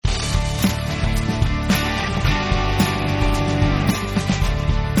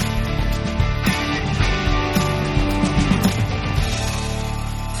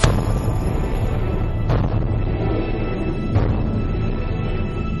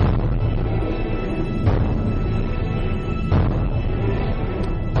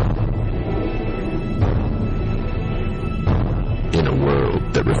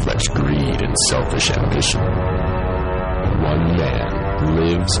selfish ambition. One man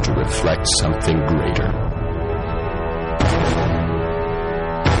lives to reflect something greater.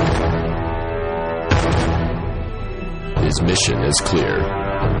 His mission is clear.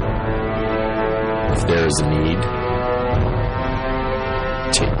 If there is a need,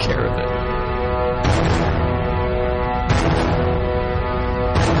 take care of it.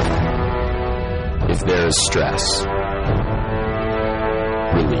 If there is stress,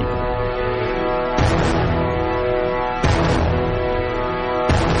 relieve it.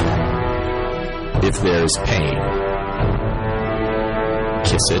 If there is pain,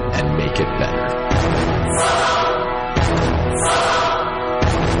 kiss it and make it better.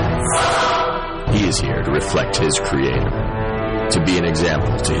 He is here to reflect his Creator, to be an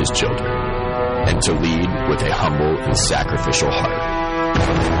example to his children, and to lead with a humble and sacrificial heart.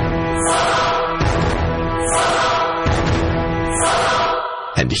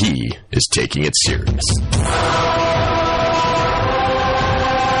 And he is taking it serious.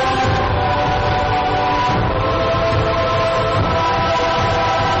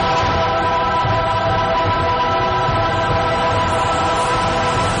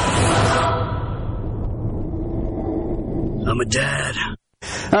 I'm a dad.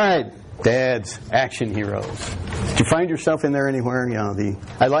 All right, dads, action heroes. Did you find yourself in there anywhere? You know,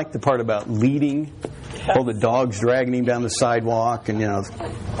 I like the part about leading. All the dogs dragging him down the sidewalk, and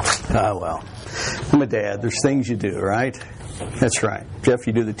well, I'm a dad. There's things you do, right? That's right. Jeff,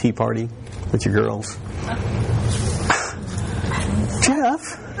 you do the tea party with your girls.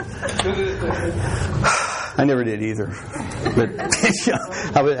 Jeff? I never did either. But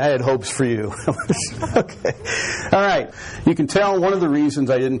I had hopes for you. Okay. All right. You can tell one of the reasons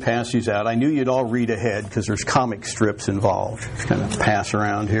I didn't pass these out, I knew you'd all read ahead because there's comic strips involved. Just kind of pass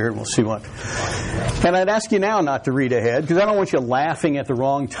around here and we'll see what. And I'd ask you now not to read ahead because I don't want you laughing at the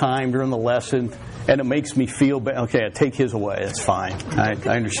wrong time during the lesson and it makes me feel bad. Okay, take his away. That's fine. I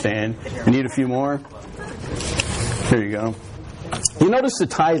understand. You need a few more? Here you go. You notice the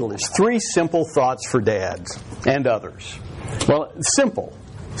title is 3 Simple Thoughts for Dads and Others. Well, simple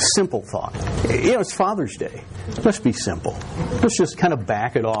thought. You know, it's Father's Day. Let's be simple. Let's just kind of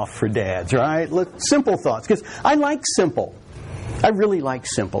back it off for dads, right? Simple thoughts, because I like simple. I really like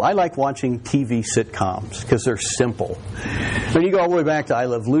simple. I like watching TV sitcoms because they're simple. When you go all the way back to I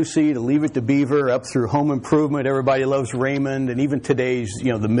Love Lucy, to Leave It to Beaver, up through Home Improvement, Everybody Loves Raymond, and even today's,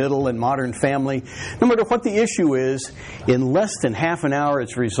 The Middle and Modern Family, no matter what the issue is, in less than half an hour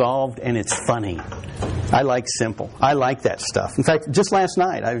it's resolved and it's funny. I like simple. I like that stuff. In fact, just last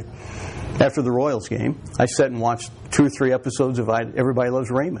night, after the Royals game, I sat and watched 2 or 3 episodes of Everybody Loves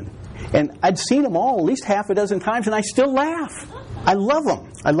Raymond. And I'd seen them all at least half a dozen times, and I still laugh. I love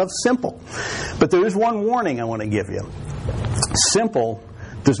them. I love simple. But there is one warning I want to give you. Simple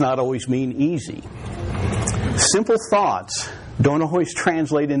does not always mean easy. Simple thoughts don't always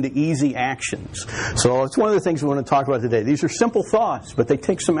translate into easy actions. So it's one of the things we want to talk about today. These are simple thoughts, but they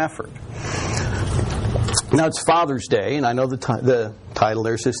take some effort. Now, it's Father's Day, and I know the title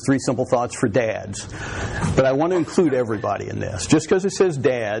there says 3 Simple Thoughts for Dads. But I want to include everybody in this. Just because it says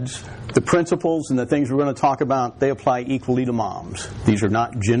dads, the principles and the things we're going to talk about, they apply equally to moms. These are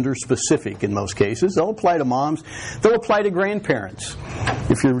not gender-specific in most cases. They'll apply to moms. They'll apply to grandparents.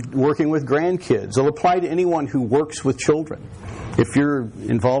 If you're working with grandkids, they'll apply to anyone who works with children. If you're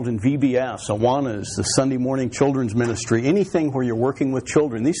involved in VBS, Awanas, the Sunday Morning Children's Ministry, anything where you're working with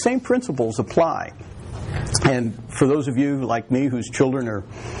children, these same principles apply. And for those of you like me whose children are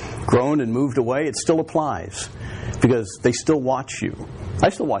grown and moved away, it still applies because they still watch you. I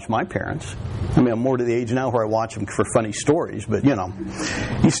still watch my parents. I mean, I'm more to the age now where I watch them for funny stories, but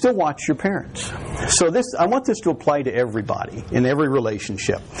you still watch your parents. So I want this to apply to everybody in every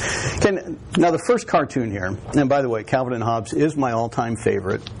relationship. Now, the first cartoon here, and by the way, Calvin and Hobbes is my all-time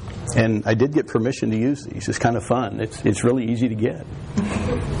favorite, and I did get permission to use these. It's kind of fun. It's really easy to get.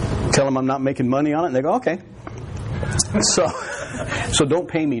 Tell them I'm not making money on it, and they go, okay. So don't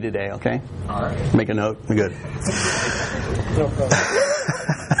pay me today, okay? All right. Make a note. Good. No problem.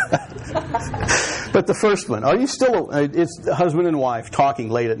 But the first one, it's husband and wife talking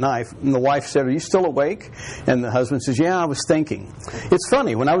late at night, and the wife said, "Are you still awake?" And the husband says, "Yeah, I was thinking." It's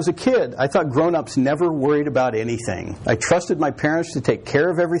funny, when I was a kid, I thought grown-ups never worried about anything. I trusted my parents to take care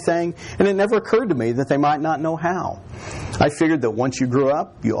of everything, and it never occurred to me that they might not know how. I figured that once you grew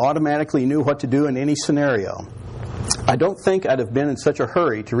up, you automatically knew what to do in any scenario. I don't think I'd have been in such a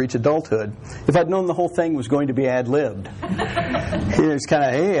hurry to reach adulthood if I'd known the whole thing was going to be ad-libbed. It's kind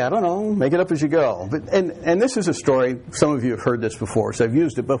of, hey, I don't know, make it up as you go. But and this is a story, some of you have heard this before, so I've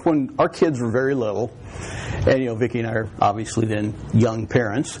used it, but when our kids were very little, and Vicki and I are obviously then young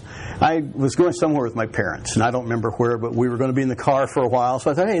parents, I was going somewhere with my parents, and I don't remember where, but we were going to be in the car for a while,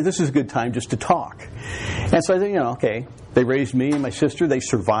 so I thought, hey, this is a good time just to talk. And so I thought, okay, they raised me and my sister, they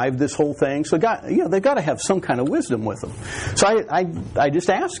survived this whole thing, so they've got to have some kind of wisdom with them. So I just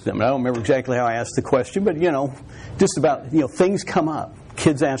asked them. I don't remember exactly how I asked the question, but just about, things come up.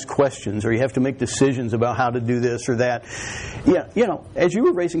 Kids ask questions, or you have to make decisions about how to do this or that. Yeah, as you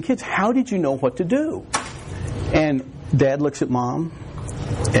were raising kids, how did you know what to do? And Dad looks at Mom,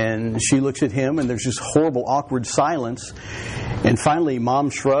 and she looks at him, and there's this horrible, awkward silence. And finally, Mom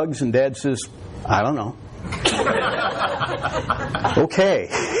shrugs, and Dad says, I don't know. Okay.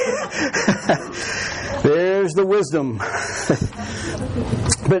 There's the wisdom.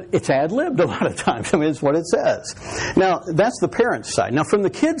 But it's ad-libbed a lot of times. I mean, it's what it says. Now, that's the parents' side. Now, from the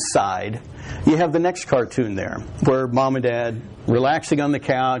kids' side, you have the next cartoon there, where Mom and Dad relaxing on the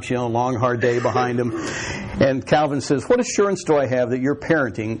couch, long, hard day behind them. And Calvin says, what assurance do I have that your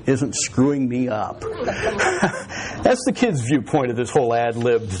parenting isn't screwing me up? That's the kids' viewpoint of this whole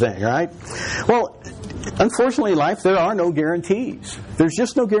ad-libbed thing, right? Well, unfortunately in life, there are no guarantees. There's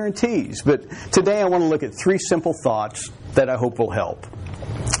just no guarantees. But today I want to look at 3 simple thoughts that I hope will help.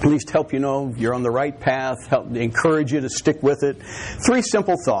 At least help you know you're on the right path, help encourage you to stick with it. 3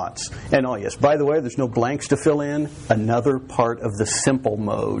 simple thoughts. And oh yes, by the way, there's no blanks to fill in. Another part of the simple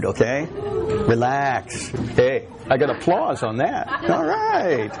mode, okay? Relax. Hey, I got applause on that. All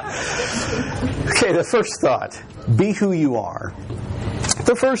right. Okay, the first thought, be who you are.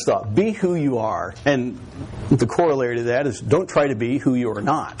 The first thought, be who you are. And the corollary to that is don't try to be who you are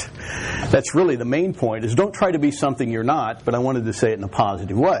not. That's really the main point, is don't try to be something you're not, but I wanted to say it in a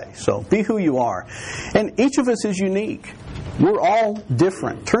positive way. So be who you are. And each of us is unique. We're all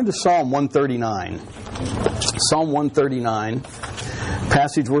different. Turn to Psalm 139. Psalm 139,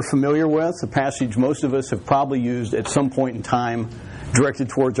 passage we're familiar with, a passage most of us have probably used at some point in time directed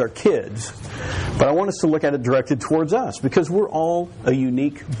towards our kids. But I want us to look at it directed towards us, because we're all a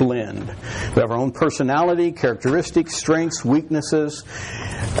unique blend. We have our own personality, characteristics, strengths, weaknesses.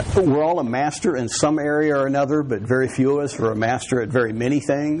 We're all a master in some area or another, but very few of us are a master at very many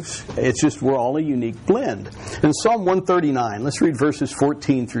things. It's just we're all a unique blend. In Psalm 139, let's read verses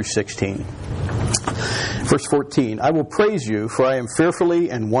 14 through 16. Verse 14, I will praise you, for I am fearfully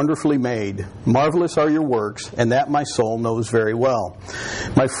and wonderfully made. Marvelous are your works, and that my soul knows very well.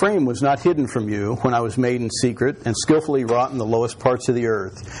 My frame was not hidden from you when I was made in secret and skillfully wrought in the lowest parts of the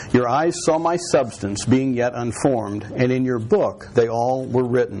earth. Your eyes saw my substance, being yet unformed, and in your book they all were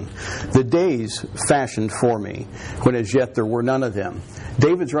written. The days fashioned for me, when as yet there were none of them.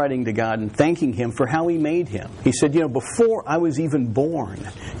 David's writing to God and thanking Him for how He made him. He said, before I was even born,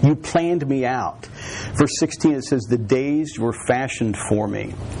 you planned me out. Verse 16, it says, the days were fashioned for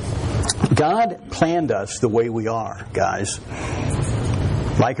me. God planned us the way we are, guys.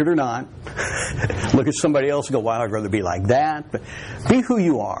 Like it or not. Look at somebody else and go, well, I'd rather be like that. But be who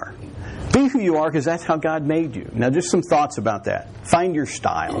you are. Be who you are, because that's how God made you. Now, just some thoughts about that. Find your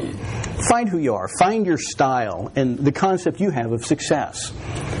style. Find who you are. Find your style and the concept you have of success.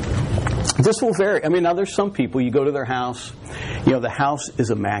 This will vary. Now there's some people, you go to their house, the house is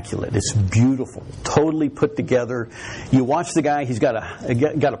immaculate. It's beautiful, totally put together. You watch the guy, he's got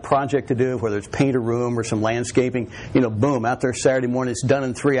a project to do, whether it's paint a room or some landscaping. Boom, out there Saturday morning, it's done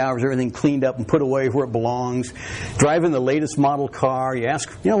in 3 hours, everything cleaned up and put away where it belongs. Driving the latest model car, you ask,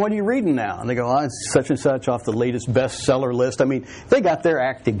 what are you reading now? And they go, it's such and such off the latest bestseller list. They got their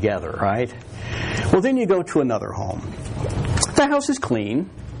act together, right? Well, then you go to another home. The house is clean,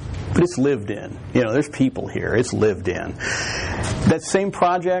 but it's lived in. There's people here. It's lived in. That same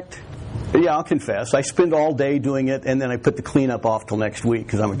project, I'll confess, I spend all day doing it, and then I put the cleanup off till next week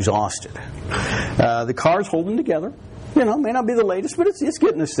because I'm exhausted. The car's holding together. May not be the latest, but it's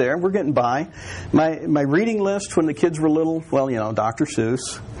getting us there. We're getting by. My reading list when the kids were little, Dr.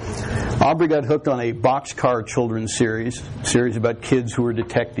 Seuss. Aubrey got hooked on a boxcar children's series about kids who were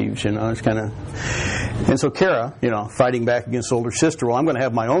detectives. It's kind of. And so Kara, fighting back against older sister. Well, I'm going to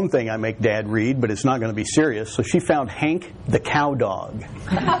have my own thing I make Dad read, but it's not going to be serious. So she found Hank the Cow Dog.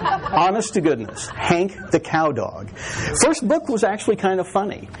 Honest to goodness, Hank the Cow Dog. First book was actually kind of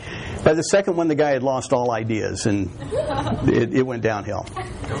funny. By the second one, the guy had lost all ideas, and it went downhill.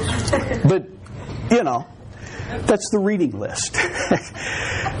 But, that's the reading list.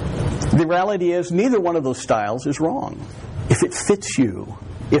 The reality is, neither one of those styles is wrong. If it fits you,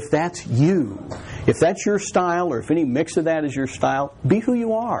 if that's you, If that's your style, or if any mix of that is your style, be who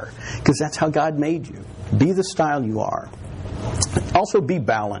you are, because that's how God made you. Be the style you are. Also, be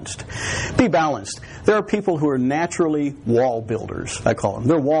balanced. Be balanced. There are people who are naturally wall builders, I call them.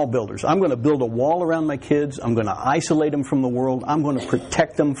 They're wall builders. I'm going to build a wall around my kids. I'm going to isolate them from the world. I'm going to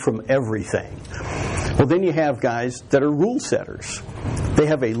protect them from everything. Well, then you have guys that are rule setters. They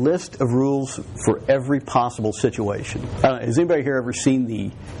have a list of rules for every possible situation. Has anybody here ever seen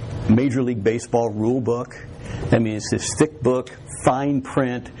the Major League Baseball rule book? I mean, it's this thick book, fine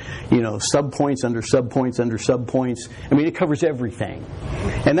print, subpoints under subpoints under subpoints. I mean, it covers everything.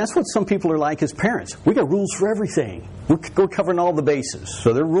 And that's what some people are like as parents. We got rules for everything. We're covering all the bases.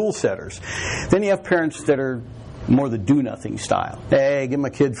 So they're rule setters. Then you have parents that are more the do-nothing style. Hey, give my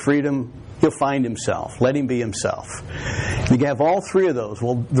kid freedom. He'll find himself. Let him be himself. You have all three of those.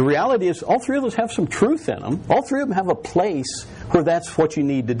 Well, the reality is all three of those have some truth in them. All three of them have a place where that's what you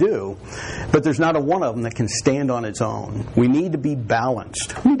need to do. But there's not a one of them that can stand on its own. We need to be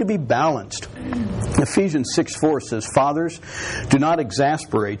balanced. We need to be balanced. Ephesians 6:4 says, "Fathers, do not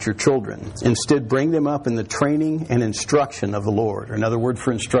exasperate your children. Instead, bring them up in the training and instruction of the Lord." Or another word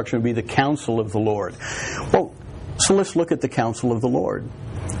for instruction would be the counsel of the Lord. Well, so let's look at the counsel of the Lord.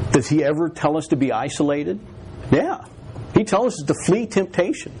 Does He ever tell us to be isolated? Yeah. He tells us to flee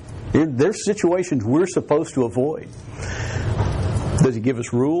temptation. There's situations we're supposed to avoid. Does He give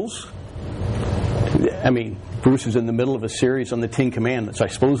us rules? I mean, Bruce is in the middle of a series on the Ten Commandments. I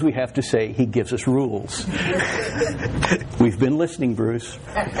suppose we have to say He gives us rules. We've been listening, Bruce.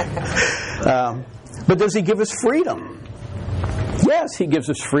 But does He give us freedom? Yes, He gives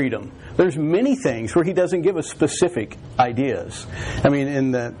us freedom. There's many things where He doesn't give us specific ideas. I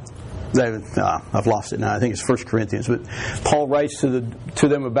mean, I've lost it now. I think it's 1 Corinthians. But Paul writes to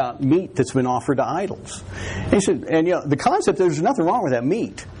them about meat that's been offered to idols. And he said, the concept, there's nothing wrong with that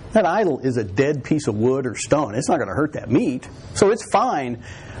meat. That idol is a dead piece of wood or stone. It's not going to hurt that meat. So it's fine.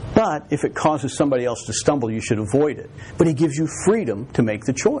 But if it causes somebody else to stumble, you should avoid it. But He gives you freedom to make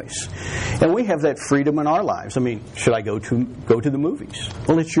the choice. And we have that freedom in our lives. I mean, should I go to the movies?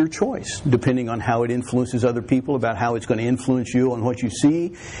 Well, it's your choice, depending on how it influences other people, about how it's going to influence you on what you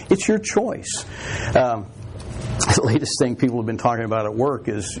see. It's your choice. The latest thing people have been talking about at work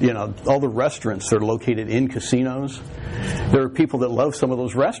is, all the restaurants that are located in casinos. There are people that love some of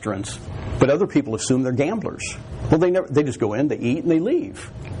those restaurants, but other people assume they're gamblers. Well, they just go in, they eat, and they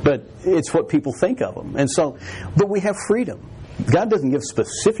leave. But it's what people think of them. But we have freedom. God doesn't give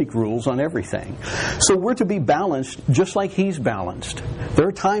specific rules on everything. So we're to be balanced just like He's balanced. There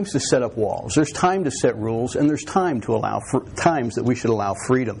are times to set up walls. There's time to set rules, and there's times that we should allow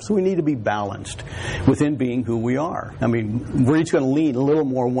freedom. So we need to be balanced within being who we are. I mean, we're each going to lean a little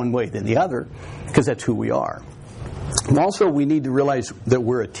more one way than the other because that's who we are. And also, we need to realize that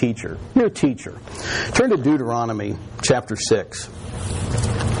we're a teacher. You're a teacher. Turn to Deuteronomy chapter 6.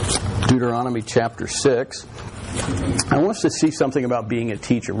 Deuteronomy chapter 6. I want us to see something about being a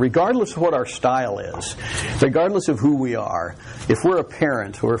teacher. Regardless of what our style is, regardless of who we are, if we're a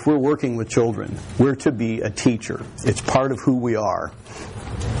parent or if we're working with children, we're to be a teacher. It's part of who we are.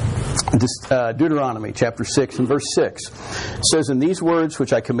 Deuteronomy chapter 6 and verse 6 says, "And these words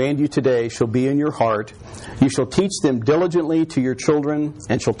which I command you today shall be in your heart. You shall teach them diligently to your children,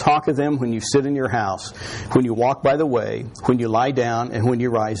 and shall talk of them when you sit in your house, when you walk by the way, when you lie down, and when you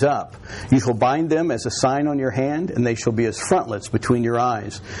rise up. You shall bind them as a sign on your hand, and they shall be as frontlets between your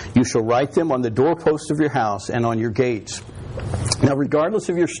eyes. You shall write them on the doorposts of your house and on your gates." Now, regardless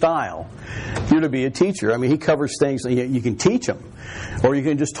of your style, you're to be a teacher. I mean, he covers things. You can teach them, or you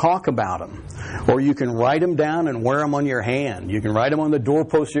can just talk about them, or you can write them down and wear them on your hand. You can write them on the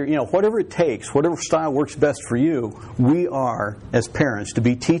doorpost. Whatever it takes, whatever style works best for you. We are, as parents, to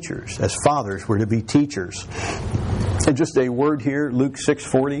be teachers. As fathers, we're to be teachers. And just a word here, Luke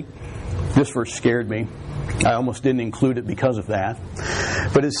 6:40. This verse scared me. I almost didn't include it because of that.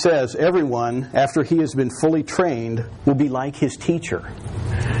 But it says, "Everyone, after he has been fully trained, will be like his teacher."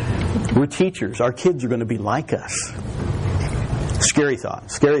 We're teachers. Our kids are going to be like us. Scary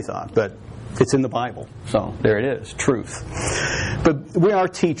thought, but it's in the Bible. So there it is, truth. But we are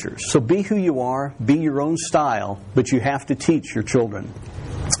teachers. So be who you are, be your own style, but you have to teach your children.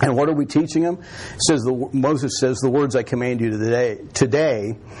 And what are we teaching them? Moses says, "The words I command you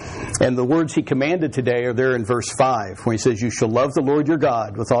today," and the words he commanded today are there in verse 5, where he says, "You shall love the Lord your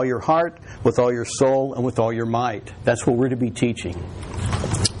God with all your heart, with all your soul, and with all your might." That's what we're to be teaching.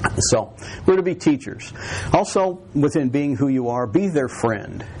 So, we're to be teachers. Also, within being who you are, be their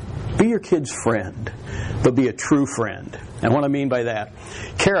friend. Be your kid's friend, but be a true friend. And what I mean by that,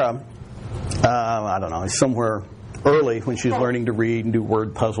 Kara, I don't know, somewhere early when she was learning to read and do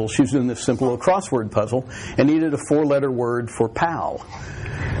word puzzles. She was doing this simple little crossword puzzle and needed a 4-letter word for pal.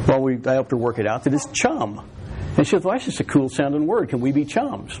 Well, I helped her work it out that it's chum. And she said, well, that's just a cool sounding word. Can we be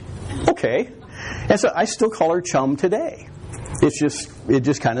chums? Okay. And so I still call her chum today. It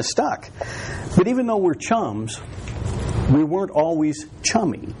just kind of stuck. But even though we're chums, we weren't always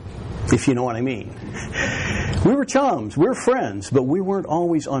chummy, if you know what I mean. We were chums, we were friends, but we weren't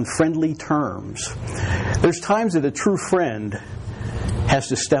always on friendly terms. There's times that a true friend has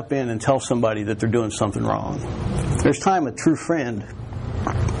to step in and tell somebody that they're doing something wrong. There's time a true friend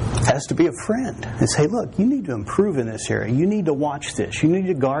has to be a friend and say, look, you need to improve in this area. You need to watch this. You need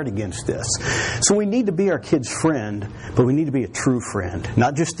to guard against this. So we need to be our kid's friend, but we need to be a true friend.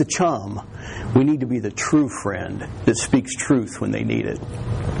 Not just the chum. We need to be the true friend that speaks truth when they need it.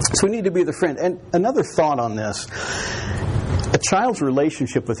 So we need to be the friend. And another thought on this, a child's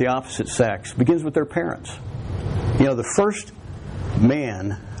relationship with the opposite sex begins with their parents. You know, the first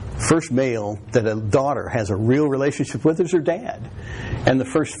male that a daughter has a real relationship with is her dad. And the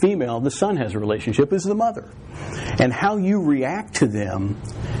first female the son has a relationship is the mother. And how you react to them,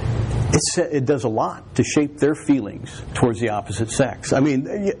 it does a lot to shape their feelings towards the opposite sex. I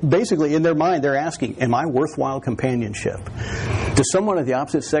mean, basically in their mind they're asking, am I worthwhile companionship? Does someone of the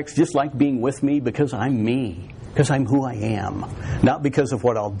opposite sex just like being with me because I'm me? Because I'm who I am. Not because of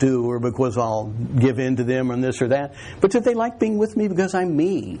what I'll do or because I'll give in to them or this or that. But that they like being with me because I'm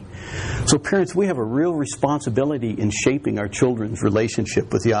me. So parents, we have a real responsibility in shaping our children's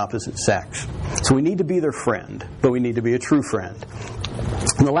relationship with the opposite sex. So we need to be their friend, but we need to be a true friend.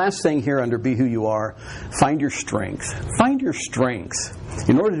 And the last thing here under Be Who You Are, find your strength. Find your strength.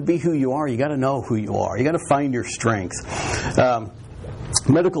 In order to be who you are, you got to know who you are. You got to find your strength.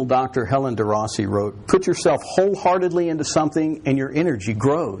 Medical doctor Helen DeRossi wrote, put yourself wholeheartedly into something and your energy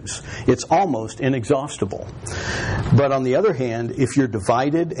grows. It's almost inexhaustible. But on the other hand, if you're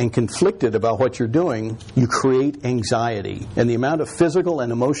divided and conflicted about what you're doing, you create anxiety. And the amount of physical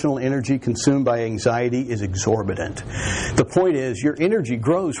and emotional energy consumed by anxiety is exorbitant. The point is, your energy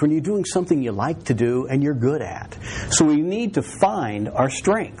grows when you're doing something you like to do and you're good at. So we need to find our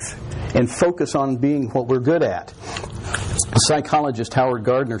strength and focus on being what we're good at. Psychologist Howard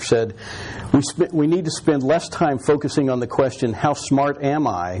Gardner said, we need to spend less time focusing on the question, how smart am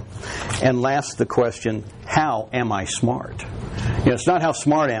I? And last the question, how am I smart? You know, it's not how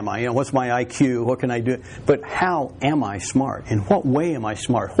smart am I? You know, what's my IQ? What can I do? But how am I smart? In what way am I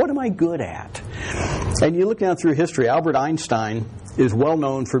smart? What am I good at? And you look down through history, Albert Einstein is well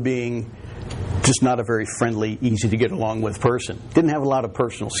known for being just not a very friendly, easy to get along with person. Didn't have a lot of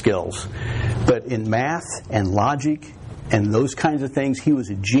personal skills. But in math and logic and those kinds of things, he was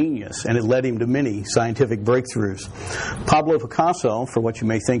a genius, and it led him to many scientific breakthroughs. Pablo Picasso, for what you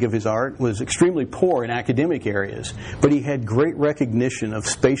may think of his art, was extremely poor in academic areas, but he had great recognition of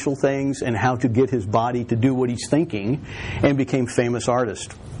spatial things and how to get his body to do what he's thinking, and became a famous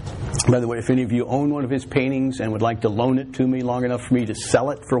artist. By the way, if any of you own one of his paintings and would like to loan it to me long enough for me to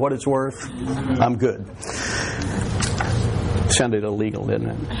sell it for what it's worth, I'm good. Sounded illegal, didn't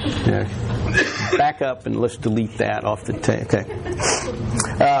it? Yeah. Back up and let's delete that off the tape. Okay.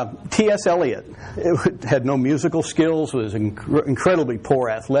 T.S. Eliot had no musical skills, was incredibly poor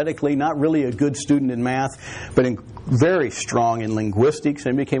athletically, not really a good student in math, but very strong in linguistics,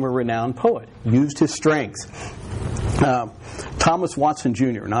 and became a renowned poet. Used his strength. Thomas Watson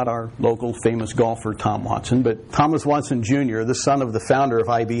Jr., not our local famous golfer Tom Watson, but Thomas Watson Jr., the son of the founder of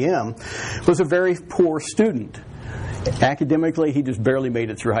IBM, was a very poor student. Academically, he just barely made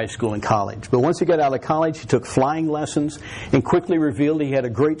it through high school and college. But once he got out of college, he took flying lessons and quickly revealed he had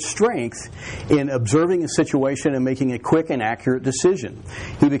a great strength in observing a situation and making a quick and accurate decision.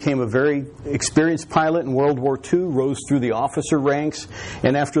 He became a very experienced pilot in World War II, rose through the officer ranks,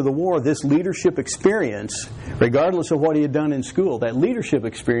 and after the war, this leadership experience, regardless of what he had done in school, that leadership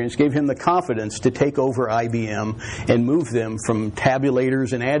experience gave him the confidence to take over IBM and move them from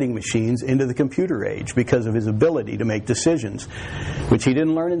tabulators and adding machines into the computer age because of his ability to make decisions, which he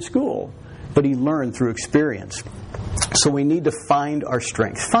didn't learn in school, but he learned through experience. So we need to find our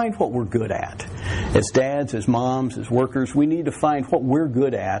strengths, find what we're good at. As dads, as moms, as workers, we need to find what we're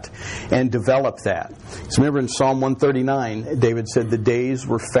good at and develop that. So remember in Psalm 139, David said, the days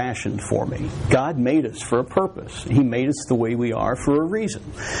were fashioned for me. God made us for a purpose. He made us the way we are for a reason.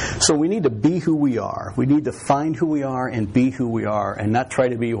 So we need to be who we are. We need to find who we are and be who we are and not try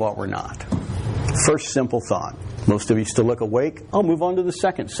to be what we're not. First simple thought. Most of you still look awake. I'll move on to the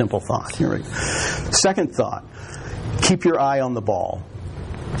second simple thought. Here we go. Second thought, keep your eye on the ball.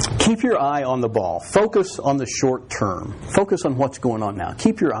 Keep your eye on the ball. Focus on the short term. Focus on what's going on now.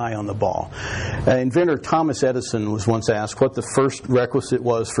 Keep your eye on the ball. Inventor Thomas Edison was once asked what the first requisite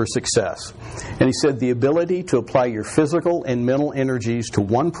was for success. And he said, the ability to apply your physical and mental energies to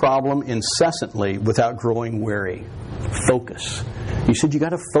one problem incessantly without growing weary. Focus. He said, you got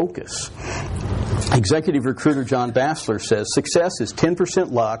to focus. Executive recruiter John Bassler says, success is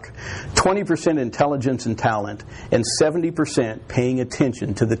 10% luck, 20% intelligence and talent, and 70% paying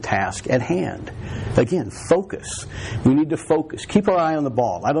attention to the task at hand. Again, focus. We need to focus. Keep our eye on the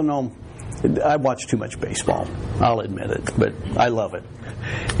ball. I don't know. I watch too much baseball. I'll admit it, but I love it.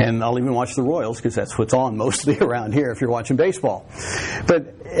 And I'll even watch the Royals because that's what's on mostly around here if you're watching baseball.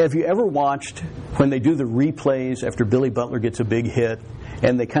 But have you ever watched when they do the replays after Billy Butler gets a big hit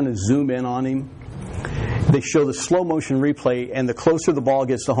and they kind of zoom in on him? They show the slow motion replay, and the closer the ball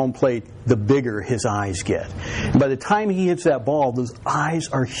gets to home plate, the bigger his eyes get. And by the time he hits that ball, those eyes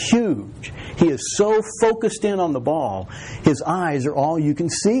are huge. He is so focused in on the ball, his eyes are all you can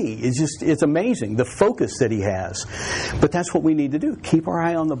see. It's amazing, the focus that he has. But that's what we need to do, keep our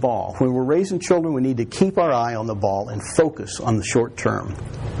eye on the ball. When we're raising children, we need to keep our eye on the ball and focus on the short term.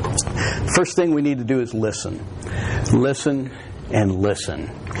 First thing we need to do is listen. Listen and listen.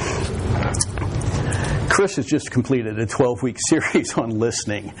 Chris has just completed a 12-week series on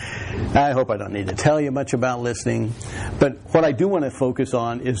listening. I hope I don't need to tell you much about listening, but what I do want to focus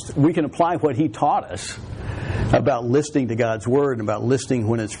on is we can apply what he taught us about listening to God's Word and about listening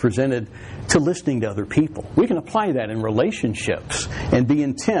when it's presented to listening to other people. We can apply that in relationships and be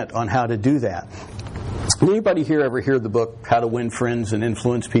intent on how to do that. Anybody here ever hear the book How to Win Friends and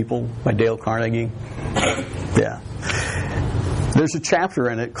Influence People by Dale Carnegie? Yeah. There's a chapter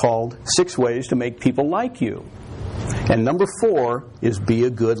in it called 6 Ways to Make People Like You. And number 4 is be a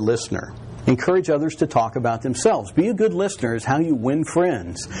good listener. Encourage others to talk about themselves. Be a good listener is how you win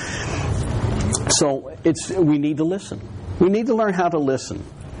friends. So we need to listen. We need to learn how to listen.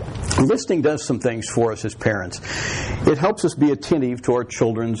 Listening does some things for us as parents. It helps us be attentive to our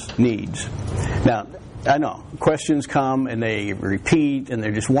children's needs. Now, I know, questions come and they repeat and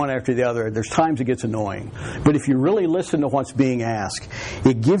they're just one after the other. There's times it gets annoying. But if you really listen to what's being asked,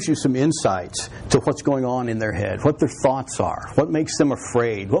 it gives you some insights to what's going on in their head, what their thoughts are, what makes them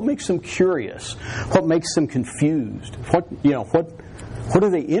afraid, what makes them curious, what makes them confused, what are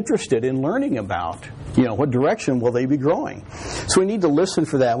they interested in learning about? What direction will they be growing? So we need to listen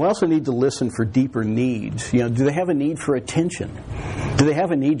for that. We also need to listen for deeper needs. Do they have a need for attention? Do they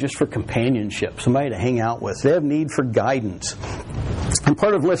have a need just for companionship, somebody to hang out with? Do they have a need for guidance? And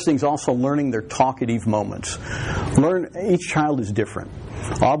part of listening is also learning their talkative moments. Each child is different.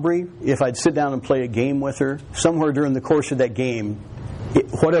 Aubrey, if I'd sit down and play a game with her, somewhere during the course of that game,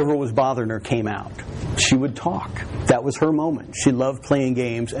 whatever was bothering her came out. She would talk. That was her moment. She loved playing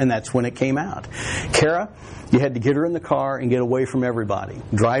games, and that's when it came out. Kara, you had to get her in the car and get away from everybody,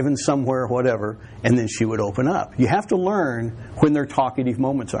 driving somewhere, whatever, and then she would open up. You have to learn when their talkative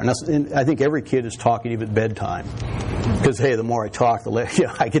moments are. And I think every kid is talkative at bedtime. Because, hey, the more I talk, the less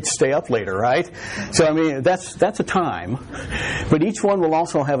I get to stay up later, right? So, I mean, that's a time. But each one will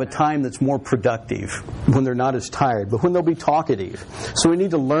also have a time that's more productive when they're not as tired, but when they'll be talkative. So we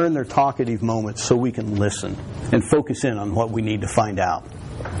need to learn their talkative moments so we can listen and focus in on what we need to find out.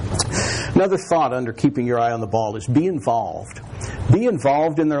 Another thought under keeping your eye on the ball is be involved. Be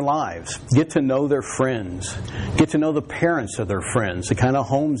involved in their lives. Get to know their friends. Get to know the parents of their friends, the kind of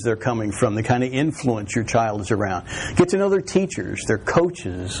homes they're coming from, the kind of influence your child is around. Get to know their teachers, their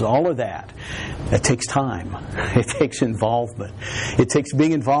coaches, all of that. It takes time. It takes involvement. It takes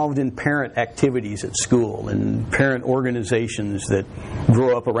being involved in parent activities at school and parent organizations that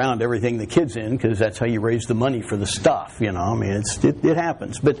grow up around everything the kid's in, because that's how you raise the money for the stuff. I mean, it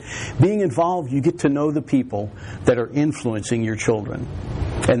happens. But being involved, you get to know the people that are influencing your children.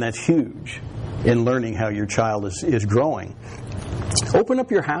 And that's huge in learning how your child is growing. Open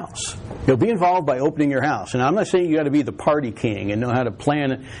up your house. Be involved by opening your house. And I'm not saying you got to be the party king and know how to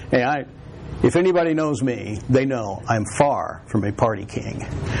plan it. Hey, if anybody knows me, they know I'm far from a party king.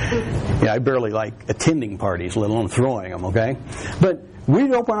 I barely like attending parties, let alone throwing them, okay? But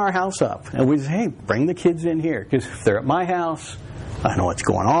we'd open our house up and we'd say, hey, bring the kids in here. Because if they're at my house, I know what's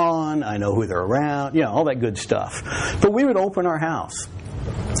going on, I know who they're around, all that good stuff. But we would open our house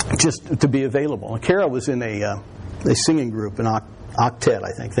just to be available. Kara was in a singing group, an octet,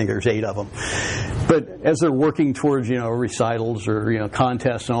 I think there's 8 of them. But as they're working towards, recitals or,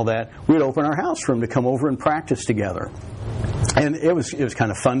 contests and all that, we'd open our house for them to come over and practice together. And it was kind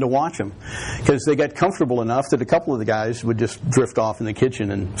of fun to watch them because they got comfortable enough that a couple of the guys would just drift off in the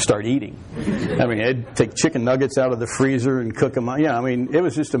kitchen and start eating. I mean, they'd take chicken nuggets out of the freezer and cook them. Yeah, I mean, it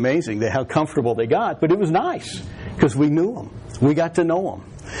was just amazing how comfortable they got. But it was nice because we knew them. We got to know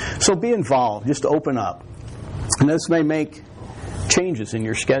them. So be involved. Just open up. And this may make changes in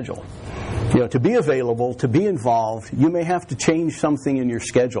your schedule. To be available, to be involved, you may have to change something in your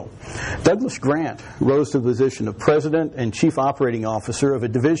schedule. Douglas Grant rose to the position of President and Chief Operating Officer of a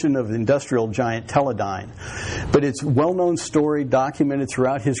division of industrial giant Teledyne. But it's a well-known story documented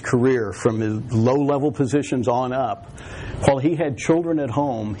throughout his career from his low-level positions on up. While he had children at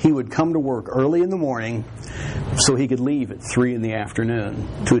home, he would come to work early in the morning so he could leave at 3 in the afternoon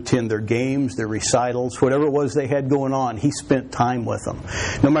to attend their games, their recitals, whatever it was they had going on. He spent time with them.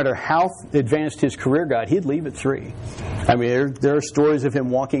 No matter how advanced his career got, he'd leave at 3. I mean, there are stories of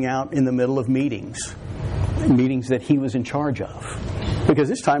him walking out in the middle of meetings that he was in charge of. Because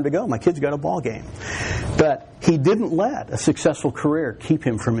it's time to go. My kid's got a ball game. But he didn't let a successful career keep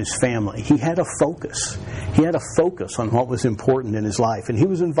him from his family. He had a focus. He had a focus on what was important in his life, and he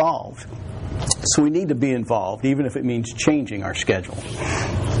was involved. So we need to be involved, even if it means changing our schedule.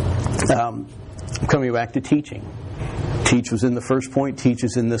 Coming back to teaching. Teach was in the first point, teach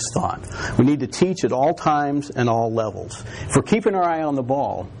is in this thought. We need to teach at all times and all levels. If we're keeping our eye on the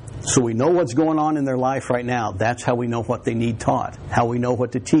ball, so we know what's going on in their life right now, that's how we know what they need taught, how we know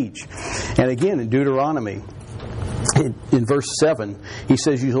what to teach. And again, in Deuteronomy, in verse 7, he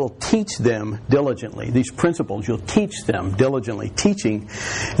says, you'll teach them diligently. These principles, you'll teach them diligently. Teaching,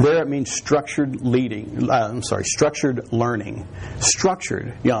 there it means structured learning.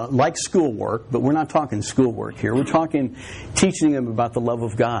 Structured, like schoolwork, but we're not talking schoolwork here. We're talking teaching them about the love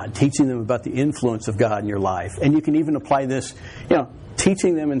of God, teaching them about the influence of God in your life. And you can even apply this,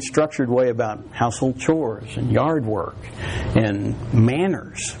 teaching them in a structured way about household chores and yard work and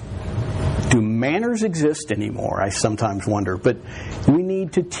manners. Do manners exist anymore? I sometimes wonder. But we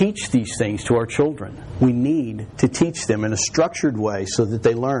need to teach these things to our children. We need to teach them in a structured way so that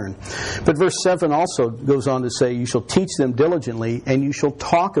they learn. But verse 7 also goes on to say, you shall teach them diligently, and you shall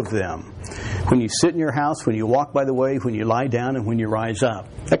talk of them when you sit in your house, when you walk by the way, when you lie down, and when you rise up.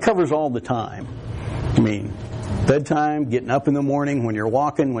 That covers all the time. I mean, bedtime, getting up in the morning, when you're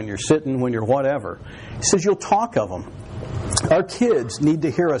walking, when you're sitting, when you're whatever. He says you'll talk of them. Our kids need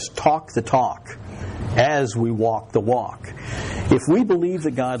to hear us talk the talk as we walk the walk. If we believe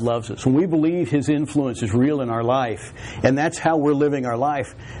that God loves us, when we believe His influence is real in our life, and that's how we're living our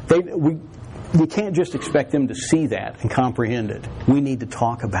life, we can't just expect them to see that and comprehend it. We need to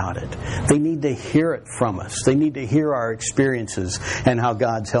talk about it. They need to hear it from us. They need to hear our experiences and how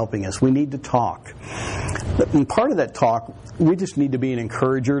God's helping us. We need to talk. And part of that talk, we just need to be an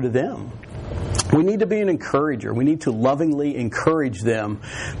encourager to them. We need to be an encourager. We need to lovingly encourage them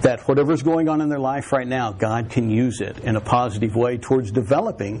that whatever's going on in their life right now, God can use it in a positive way towards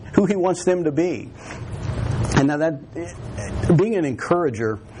developing who He wants them to be. And now that being an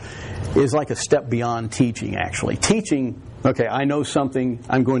encourager is like a step beyond teaching, actually. Teaching, okay, I know something,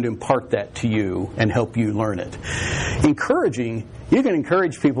 I'm going to impart that to you and help you learn it. Encouraging, you can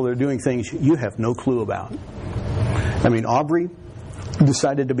encourage people that are doing things you have no clue about. I mean, Aubrey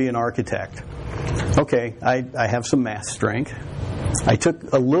decided to be an architect. Okay, I have some math strength. I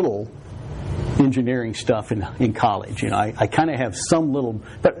took a little engineering stuff in college. I kind of have some little,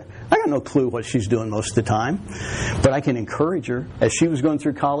 but I got no clue what she's doing most of the time. But I can encourage her. As she was going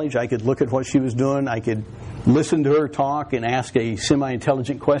through college, I could look at what she was doing. I could listen to her talk and ask a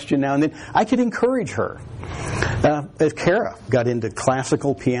semi-intelligent question now and then. I could encourage her. As Kara got into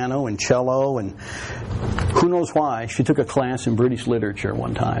classical piano and cello, and who knows why, she took a class in British literature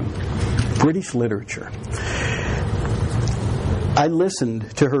one time. British literature. I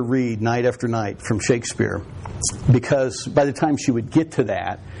listened to her read night after night from Shakespeare, because by the time she would get to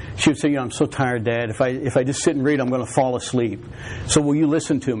that, she would say, I'm so tired, Dad. If I just sit and read, I'm going to fall asleep. So will you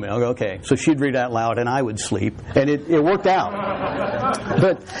listen to me? I'll go, okay. So she'd read out loud, and I would sleep. And it worked out.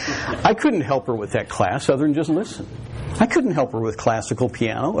 But I couldn't help her with that class other than just listen. I couldn't help her with classical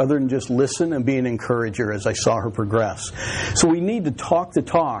piano other than just listen and be an encourager as I saw her progress. So we need to talk the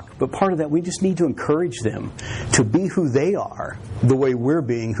talk, but part of that, we just need to encourage them to be who they are the way we're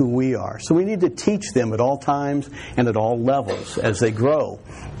being who we are. So we need to teach them at all times and at all levels as they grow.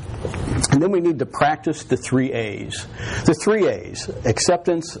 And then we need to practice the 3 A's. The 3 A's,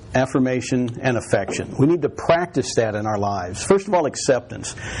 acceptance, affirmation, and affection. We need to practice that in our lives. First of all,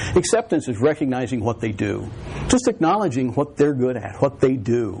 acceptance. Acceptance is recognizing what they do. Just acknowledging what they're good at, what they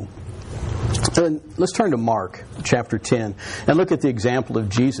do. And let's turn to Mark chapter 10 and look at the example of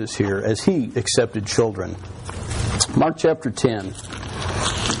Jesus here as He accepted children. Mark chapter 10.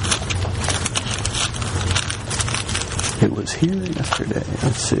 It was here yesterday.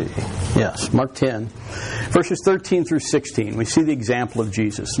 Let's see. Yes, Mark 10, verses 13 through 16. We see the example of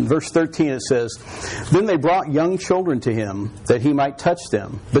Jesus. In verse 13 it says, "Then they brought young children to him, that he might touch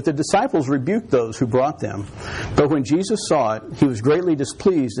them. But the disciples rebuked those who brought them. But when Jesus saw it, he was greatly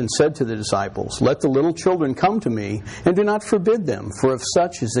displeased and said to the disciples, 'Let the little children come to me, and do not forbid them, for of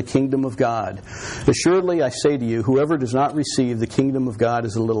such is the kingdom of God. Assuredly I say to you, whoever does not receive the kingdom of God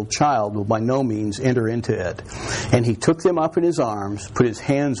as a little child will by no means enter into it.' And he took them up in his arms, put his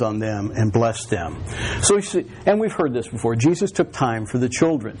hands on them, and blessed them." So we see, and we've heard this before, Jesus took time for the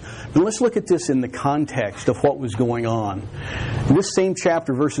children. But let's look at this in the context of what was going on. In this same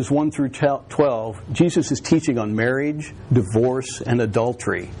chapter, verses 1 through 12, Jesus is teaching on marriage, divorce, and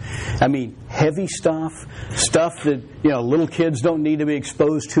adultery. I mean, heavy stuff that, little kids don't need to be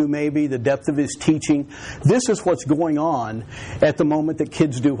exposed to, maybe, the depth of his teaching. This is what's going on at the moment that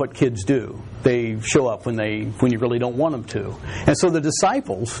kids do what kids do. They show up when you really don't want them to. And so the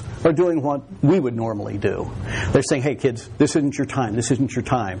disciples are doing what we would normally do. They're saying, "Hey kids, this isn't your time. This isn't your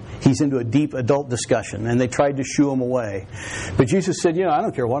time." He's into a deep adult discussion, and they tried to shoo him away. But Jesus said, "I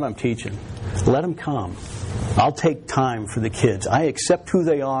don't care what I'm teaching. Let them come. I'll take time for the kids. I accept who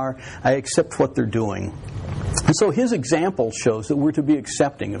they are. I accept what they're doing." And so his example shows that we're to be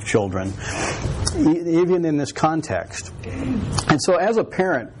accepting of children, even in this context. And so as a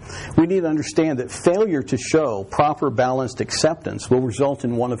parent, we need to understand that failure to show proper balanced acceptance will result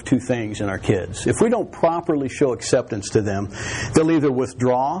in one of two things in our kids. If we don't properly show acceptance to them, they'll either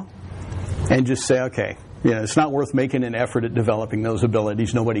withdraw and just say, "Okay, it's not worth making an effort at developing those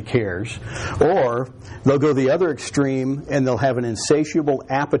abilities. Nobody cares." Or they'll go the other extreme and they'll have an insatiable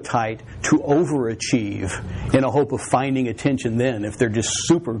appetite to overachieve in a hope of finding attention then if they're just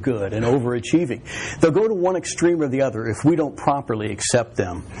super good and overachieving. They'll go to one extreme or the other if we don't properly accept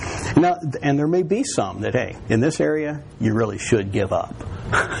them. Now, and there may be some that, hey, in this area, you really should give up.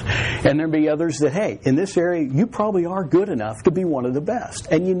 And there may be others that, hey, in this area, you probably are good enough to be one of the best.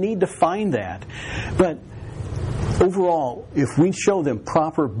 And you need to find that. But overall, if we show them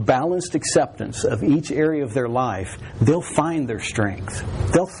proper balanced acceptance of each area of their life, they'll find their strength.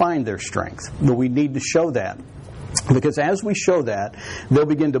 They'll find their strength. But we need to show that. Because as we show that, they'll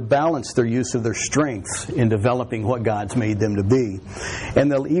begin to balance their use of their strengths in developing what God's made them to be. And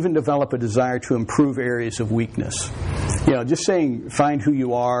they'll even develop a desire to improve areas of weakness. Just saying find who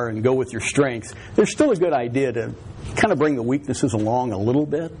you are and go with your strengths, there's still a good idea to kind of bring the weaknesses along a little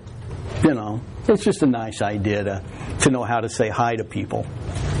bit. It's just a nice idea to know how to say hi to people,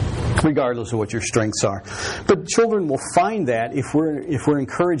 regardless of what your strengths are. But children will find that if we're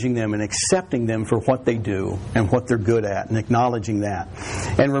encouraging them and accepting them for what they do and what they're good at and acknowledging that.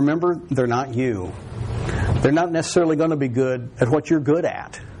 And remember, they're not you. They're not necessarily going to be good at what you're good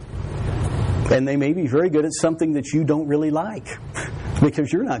at. And they may be very good at something that you don't really like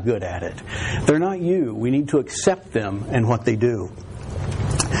because you're not good at it. They're not you. We need to accept them and what they do.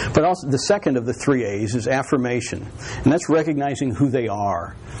 But also, the second of the 3 A's is affirmation. And that's recognizing who they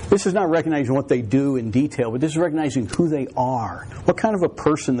are. This is not recognizing what they do in detail, but this is recognizing who they are, what kind of a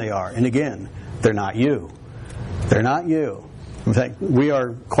person they are. And again, they're not you. They're not you. In fact, we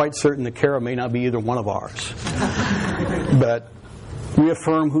are quite certain that Kara may not be either one of ours. But we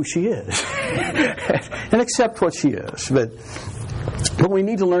affirm who she is and accept what she is. But we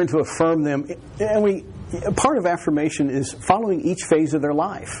need to learn to affirm them. And part of affirmation is following each phase of their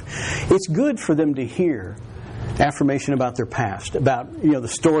life. It's good for them to hear affirmation about their past, about the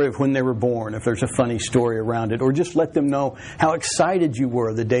story of when they were born, if there's a funny story around it, or just let them know how excited you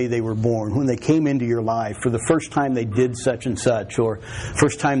were the day they were born, when they came into your life, for the first time they did such and such, or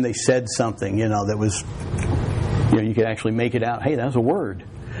first time they said something, that was, you could actually make it out. Hey, that was a word.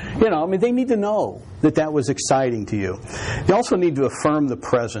 They need to know that was exciting to you. You also need to affirm the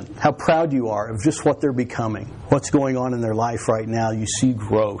present, how proud you are of just what they're becoming, what's going on in their life right now. You see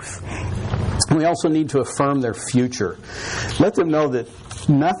growth. And we also need to affirm their future. Let them know that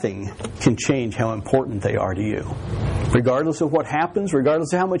nothing can change how important they are to you. Regardless of what happens,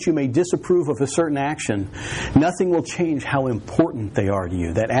 regardless of how much you may disapprove of a certain action, nothing will change how important they are to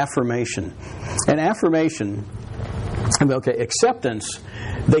you. That affirmation. And affirmation, acceptance,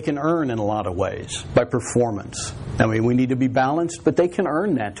 they can earn in a lot of ways by performance. We need to be balanced, but they can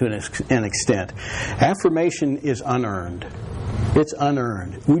earn that to an extent. Affirmation is unearned. It's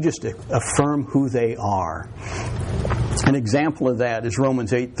unearned. We just affirm who they are. An example of that is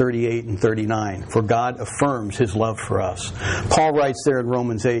Romans 8:38 and 39. For God affirms His love for us. Paul writes there in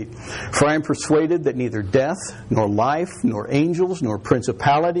Romans 8, For I am persuaded that neither death, nor life, nor angels, nor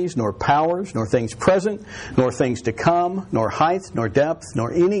principalities, nor powers, nor things present, nor things to come, nor height, nor depth,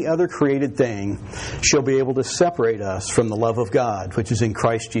 nor any other created thing shall be able to separate us from the love of God, which is in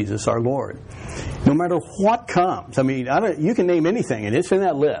Christ Jesus our Lord. No matter what comes, you can name anything, and it's in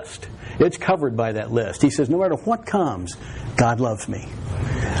that list. It's covered by that list. He says, no matter what comes, God loves me.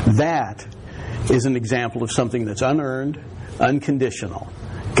 That is an example of something that's unearned, unconditional.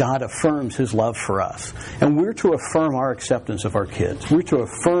 God affirms His love for us. And we're to affirm our acceptance of our kids. We're to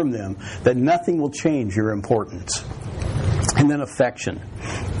affirm them that nothing will change your importance. And then affection.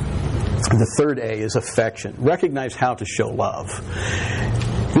 The third A is affection. Recognize how to show love.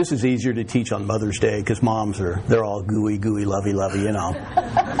 This is easier to teach on Mother's Day because moms they're all gooey, lovey, you know.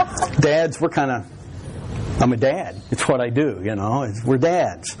 Dads, I'm a dad. It's what I do, you know. We're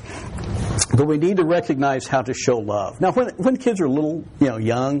dads. But we need to recognize how to show love. Now, when kids are little,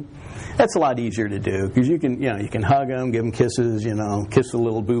 young, that's a lot easier to do because you can hug them, give them kisses, kiss the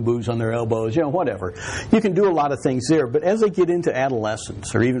little boo-boos on their elbows, whatever. You can do a lot of things there. But as they get into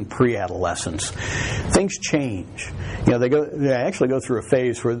adolescence or even pre-adolescence, things change. They actually go through a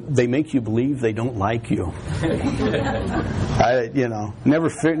phase where they make you believe they don't like you. Never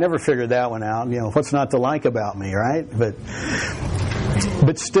figured that one out. What's not to like about me, right?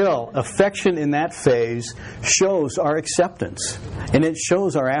 But still, affection in that phase shows our acceptance. And it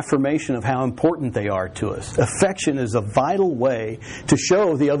shows our affirmation of how important they are to us. Affection is a vital way to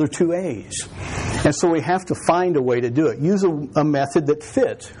show the other two A's. And so we have to find a way to do it. Use a method that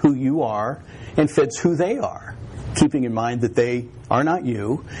fits who you are and fits who they are, keeping in mind that they are not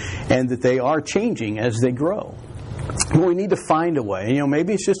you and that they are changing as they grow. Well, we need to find a way.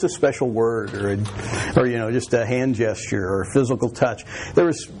 Maybe it's just a special word or just a hand gesture or a physical touch.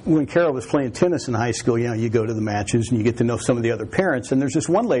 When Carol was playing tennis in high school, you go to the matches and you get to know some of the other parents. And there's this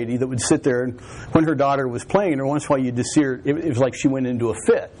one lady that would sit there, and when her daughter was playing, and once in a while you'd just see her, it was like she went into a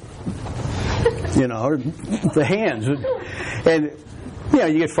fit. Or the hands. And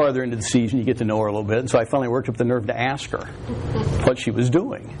you get farther into the season, you get to know her a little bit. And so I finally worked up the nerve to ask her what she was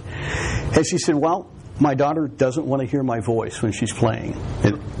doing. And she said, well, my daughter doesn't want to hear my voice when she's playing.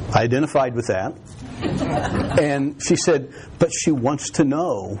 And I identified with that. And she said, but she wants to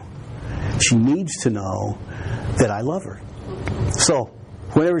know, she needs to know that I love her. So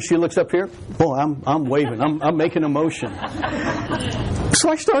whenever she looks up here, I'm waving, I'm making a motion.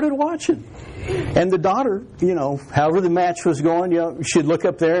 So I started watching. And the daughter, however the match was going, she'd look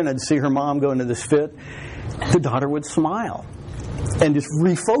up there and I'd see her mom go into this fit. The daughter would smile and just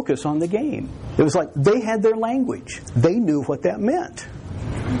refocus on the game. It was like they had their language. They knew what that meant.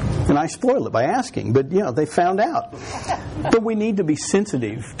 And I spoiled it by asking, but they found out. But we need to be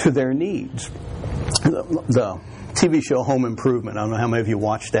sensitive to their needs. The TV show Home Improvement, I don't know how many of you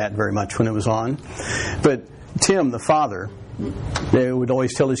watched that very much when it was on, but Tim, the father, they would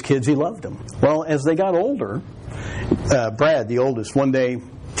always tell his kids he loved them. Well, as they got older, Brad, the oldest, one day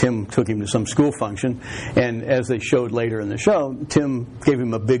Tim took him to some school function, and as they showed later in the show, Tim gave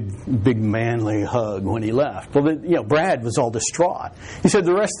him a big manly hug when he left. Well, Brad was all distraught. He said,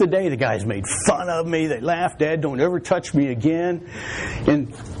 the rest of the day, the guys made fun of me. They laughed, Dad, don't ever touch me again.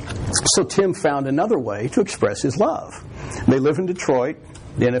 And so Tim found another way to express his love. They live in Detroit.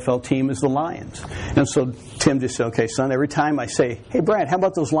 The NFL team is the Lions. And so Tim just said, okay, son, every time I say, hey, Brad, how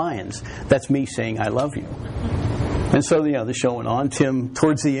about those Lions? That's me saying I love you. And so, the show went on. Tim,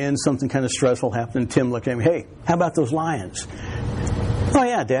 towards the end, something kind of stressful happened. Tim looked at me, hey, how about those Lions? Oh,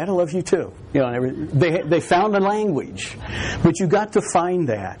 yeah, Dad, I love you too. They found a language. But you got to find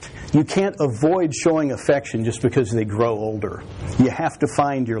that. You can't avoid showing affection just because they grow older. You have to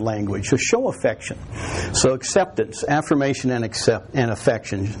find your language. So show affection. So acceptance, affirmation, and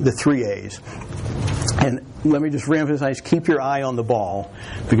affection, the three A's. And let me just reemphasize, keep your eye on the ball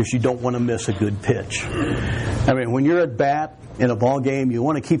because you don't want to miss a good pitch. When you're at bat in a ball game, you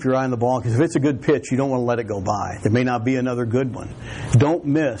want to keep your eye on the ball because if it's a good pitch, you don't want to let it go by. There may not be another good one. Don't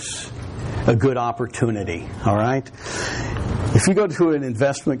miss a good opportunity, all right? If you go to an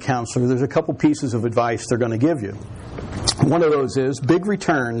investment counselor, there's a couple pieces of advice they're going to give you. One of those is big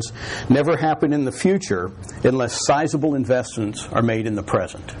returns never happen in the future unless sizable investments are made in the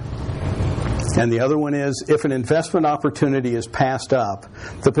present. And the other one is, if an investment opportunity is passed up,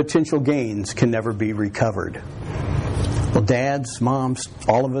 the potential gains can never be recovered. Well, dads, moms,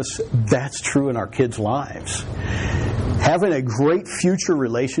 all of us, that's true in our kids' lives. Having a great future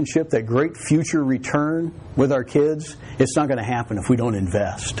relationship, that great future return with our kids, it's not going to happen if we don't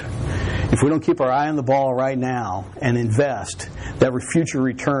invest. If we don't keep our eye on the ball right now and invest, that future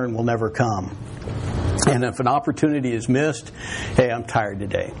return will never come. And if an opportunity is missed, hey, I'm tired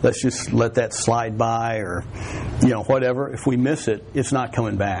today. Let's just let that slide by, or whatever. If we miss it, it's not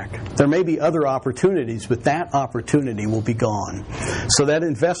coming back. There may be other opportunities, but that opportunity will be gone. So that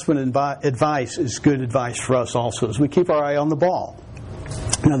investment advice is good advice for us also as we keep our eye on the ball.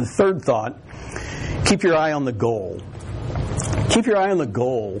 Now the third thought, keep your eye on the goal. Keep your eye on the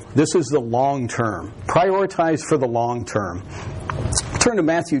goal. This is the long term. Prioritize for the long term. Turn to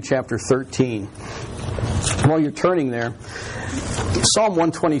Matthew chapter 13. While you're turning there, Psalm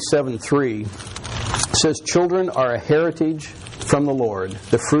 127:3 says, "Children are a heritage from the Lord.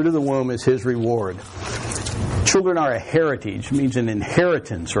 The fruit of the womb is His reward." Children are a heritage. It means an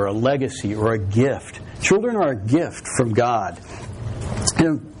inheritance or a legacy or a gift. Children are a gift from God.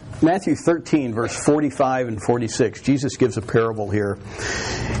 In Matthew 13, verse 45 and 46, Jesus gives a parable here.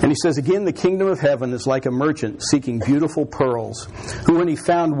 And He says, "Again, the kingdom of heaven is like a merchant seeking beautiful pearls, who when he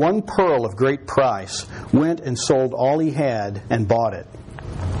found one pearl of great price, went and sold all he had and bought it."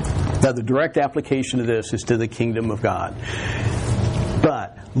 Now, the direct application of this is to the kingdom of God.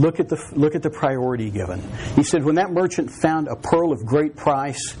 But look at the priority given. He said when that merchant found a pearl of great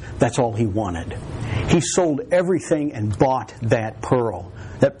price, that's all he wanted. He sold everything and bought that pearl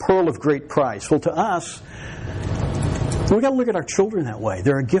of great price. Well, to us, we've got to look at our children that way.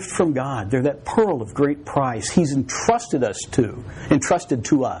 They're a gift from God. They're that pearl of great price. He's entrusted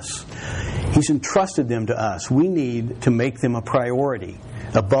to us. He's entrusted them to us. We need to make them a priority.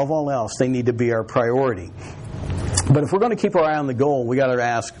 Above all else, they need to be our priority. But if we're going to keep our eye on the goal, we got to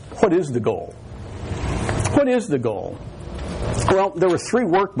ask, what is the goal? What is the goal? Well, there were 3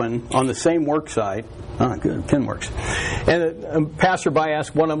 workmen on the same work site. Ah, good, 10 works. And a passerby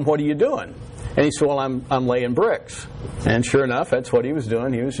asked one of them, "What are you doing?" And he said, "Well, I'm laying bricks." And sure enough, that's what he was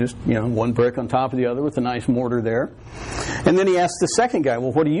doing. He was just, one brick on top of the other with a nice mortar there. And then he asked the second guy,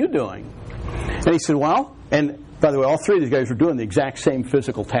 "Well, what are you doing?" And he said, "Well," and by the way, all 3 of these guys were doing the exact same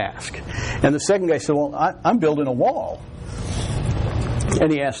physical task. And the second guy said, "Well, I'm building a wall."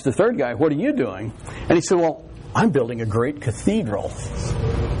 And he asked the third guy, "What are you doing?" And he said, "Well, I'm building a great cathedral."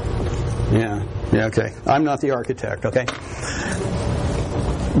 Yeah, okay. I'm not the architect, okay?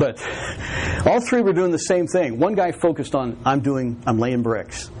 But all 3 were doing the same thing. One guy focused on, I'm laying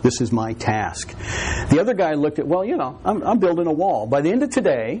bricks. This is my task. The other guy looked at, I'm building a wall. By the end of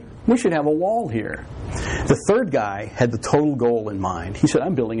today, we should have a wall here. The third guy had the total goal in mind. He said,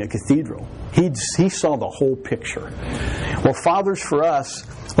 I'm building a cathedral. He saw the whole picture. Well, fathers, for us,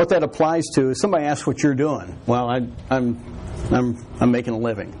 what that applies to is somebody asks what you're doing. Well, I'm making a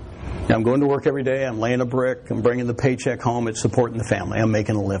living. I'm going to work every day. I'm laying a brick. I'm bringing the paycheck home. It's supporting the family. I'm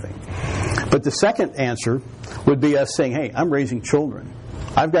making a living. But the second answer would be us saying, hey, I'm raising children.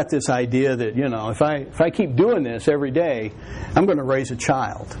 I've got this idea that, if I keep doing this every day, I'm going to raise a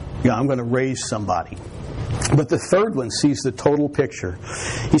child. I'm going to raise somebody. But the third one sees the total picture.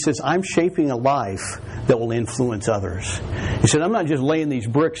 He says, I'm shaping a life that will influence others. He said, I'm not just laying these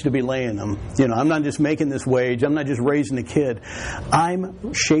bricks to be laying them. I'm not just making this wage. I'm not just raising a kid.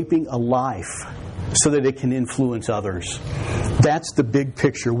 I'm shaping a life so that it can influence others. That's the big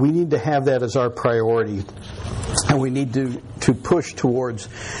picture. We need to have that as our priority. And we need to push towards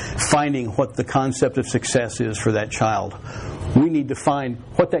finding what the concept of success is for that child. We need to find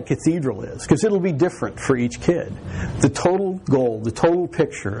what that cathedral is, because it'll be different for each kid. The total goal, the total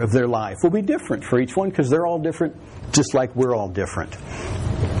picture of their life will be different for each one, because they're all different, just like we're all different.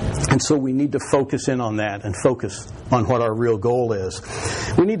 And so we need to focus in on that and focus on what our real goal is.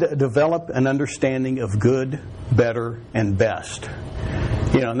 We need to develop an understanding of good, better, and best.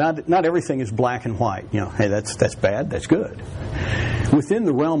 Not everything is black and white. Hey, that's bad, that's good. Within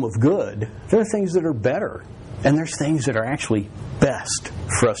the realm of good, there are things that are better. And there's things that are actually best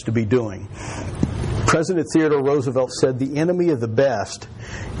for us to be doing. President Theodore Roosevelt said the enemy of the best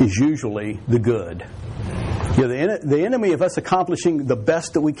is usually the good. The enemy of us accomplishing the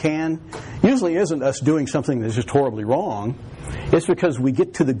best that we can usually isn't us doing something that's just horribly wrong. It's because we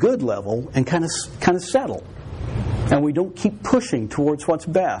get to the good level and kind of settle. And we don't keep pushing towards what's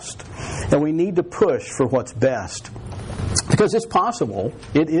best. And we need to push for what's best. Because it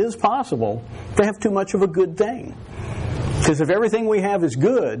is possible to have too much of a good thing. Because if everything we have is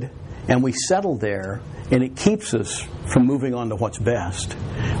good, and we settle there, and it keeps us from moving on to what's best,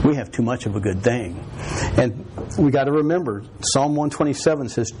 we have too much of a good thing. And we got to remember, Psalm 127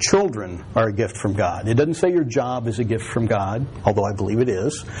 says, children are a gift from God. It doesn't say your job is a gift from God, although I believe it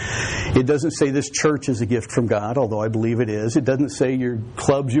is. It doesn't say this church is a gift from God, although I believe it is. It doesn't say your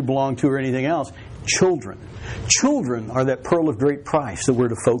clubs you belong to or anything else. children. Children are that pearl of great price that we're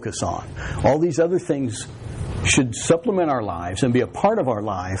to focus on. All these other things should supplement our lives and be a part of our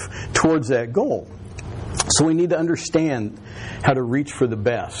life towards that goal. So we need to understand how to reach for the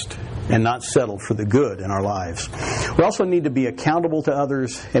best and not settle for the good in our lives. We also need to be accountable to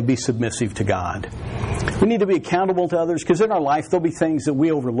others and be submissive to God. We need to be accountable to others because in our life there'll be things that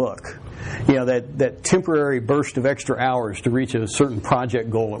we overlook. You know, that temporary burst of extra hours to reach a certain project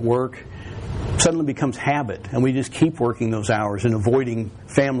goal at work suddenly becomes habit, and we just keep working those hours and avoiding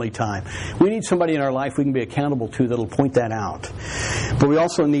family time. We need somebody in our life we can be accountable to that'll point that out. But we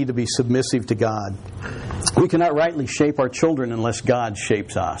also need to be submissive to God. We cannot rightly shape our children unless God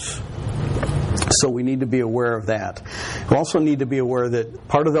shapes us. So we need to be aware of that. We also need to be aware that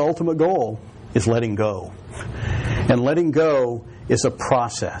part of the ultimate goal is letting go. And letting go is a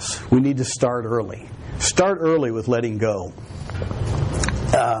process. We need to start early. Start early with letting go.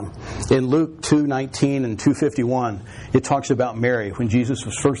 In Luke 2:19 and 2:51, it talks about Mary when Jesus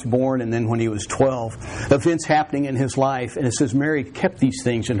was first born and then when he was 12. Events happening in his life, and it says Mary kept these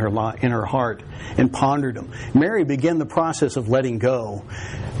things in her heart and pondered them. Mary began the process of letting go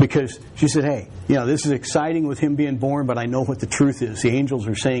because she said, hey, you know, this is exciting with him being born, but I know what the truth is. The angels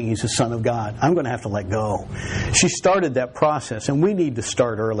are saying he's the Son of God. I'm going to have to let go. She started that process, and we need to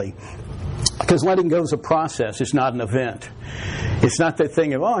start early. Because letting go is a process. It's not an event. It's not that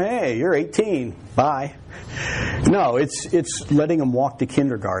thing of, oh, hey, you're 18. Bye. No, it's letting them walk to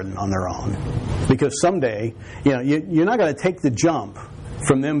kindergarten on their own. Because someday, you know, you're not going to take the jump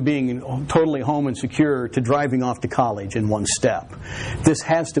from them being totally home and secure to driving off to college in one step. This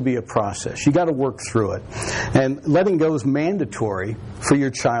has to be a process. You got to work through it. And letting go is mandatory for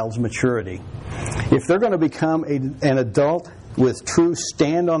your child's maturity. If they're going to become an adult with true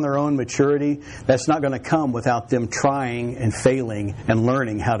stand on their own maturity, that's not going to come without them trying and failing and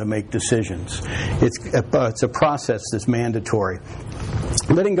learning how to make decisions. It's a process that's mandatory.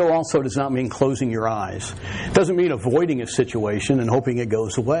 Letting go also does not mean closing your eyes. It doesn't mean avoiding a situation and hoping it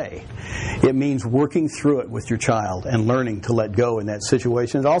goes away. It means working through it with your child and learning to let go in that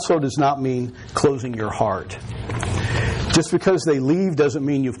situation. It also does not mean closing your heart. Just because they leave doesn't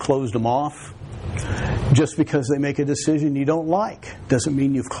mean you've closed them off. Just because they make a decision you don't like doesn't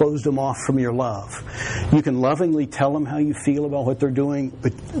mean you've closed them off from your love. You can lovingly tell them how you feel about what they're doing,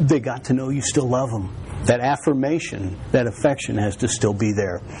 but they got to know you still love them. That affirmation, that affection has to still be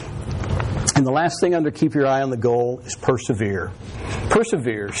there. And the last thing under keep your eye on the goal is persevere.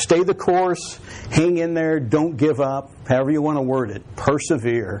 Persevere. Stay the course. Hang in there. Don't give up. However you want to word it.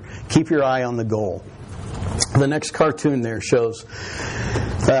 Persevere. Keep your eye on the goal. The next cartoon there shows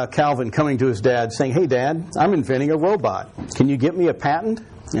Calvin coming to his dad saying, hey, Dad, I'm inventing a robot. Can you get me a patent?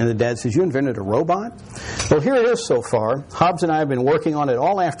 And the dad says, you invented a robot? Well, here it is so far. Hobbs and I have been working on it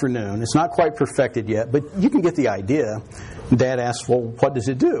all afternoon. It's not quite perfected yet, but you can get the idea. Dad asks, well, what does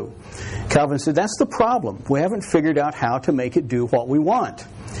it do? Calvin said, that's the problem. We haven't figured out how to make it do what we want.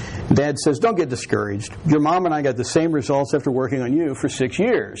 Dad says, don't get discouraged. Your mom and I got the same results after working on you for 6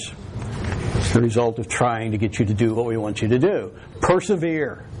 years. It's the result of trying to get you to do what we want you to do.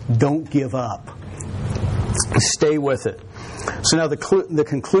 Persevere. Don't give up. Stay with it. So now the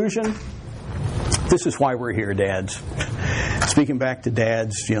conclusion, this is why we're here, dads. Speaking back to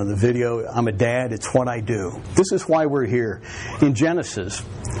dads, you know, the video, I'm a dad, it's what I do. This is why we're here. In Genesis,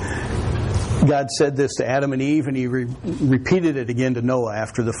 God said this to Adam and Eve, and he repeated it again to Noah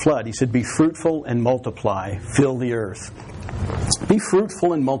after the flood. He said, be fruitful and multiply, fill the earth. Be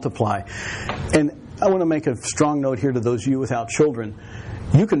fruitful and multiply. And I want to make a strong note here to those of you without children.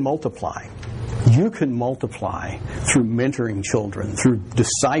 You can multiply. You can multiply through mentoring children, through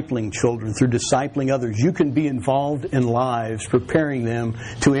discipling children, through discipling others. You can be involved in lives, preparing them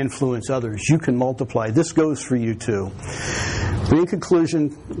to influence others. You can multiply. This goes for you too. But in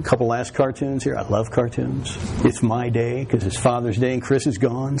conclusion, a couple last cartoons here. I love cartoons. It's my day because it's Father's Day and Chris is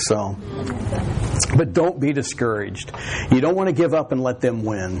gone. But don't be discouraged. You don't want to give up and let them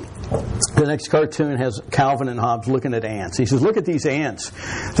win. The next cartoon has Calvin and Hobbes looking at ants. He says, look at these ants.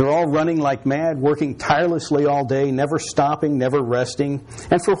 They're all running like mad, working tirelessly all day, never stopping, never resting.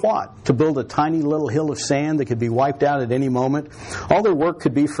 And for what? To build a tiny little hill of sand that could be wiped out at any moment. All their work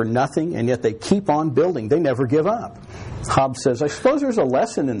could be for nothing, and yet they keep on building. They never give up. Hobbes says, I suppose there's a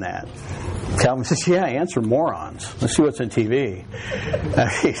lesson in that. Calvin says, yeah, answer morons. Let's see what's on TV.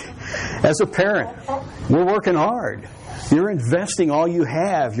 As a parent, we're working hard. You're investing all you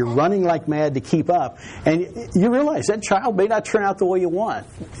have. You're running like mad to keep up. And you realize that child may not turn out the way you want.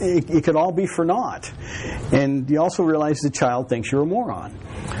 It could all be for naught. And you also realize the child thinks you're a moron.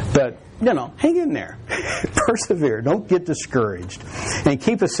 But, hang in there. Persevere. Don't get discouraged. And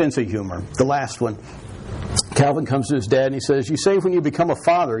keep a sense of humor. The last one. Calvin comes to his dad and he says, you say when you become a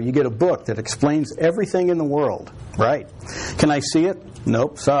father, you get a book that explains everything in the world. Right. Can I see it?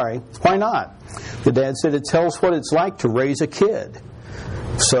 Nope, sorry. Why not? The dad said it tells what it's like to raise a kid.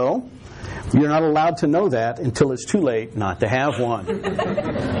 So, you're not allowed to know that until it's too late not to have one.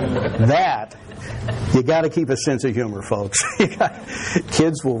 You got to keep a sense of humor, folks.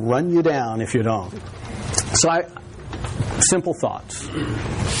 Kids will run you down if you don't. So simple thoughts.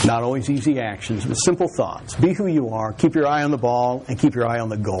 Not always easy actions, but simple thoughts. Be who you are. Keep your eye on the ball and keep your eye on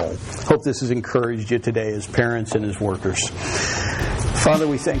the goal. Hope this has encouraged you today as parents and as workers. Father,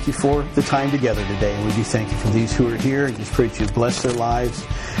 we thank you for the time together today, and we do thank you for these who are here, and just pray that you bless their lives,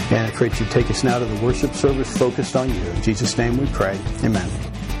 and I pray that you take us now to the worship service focused on you. In Jesus' name we pray. Amen.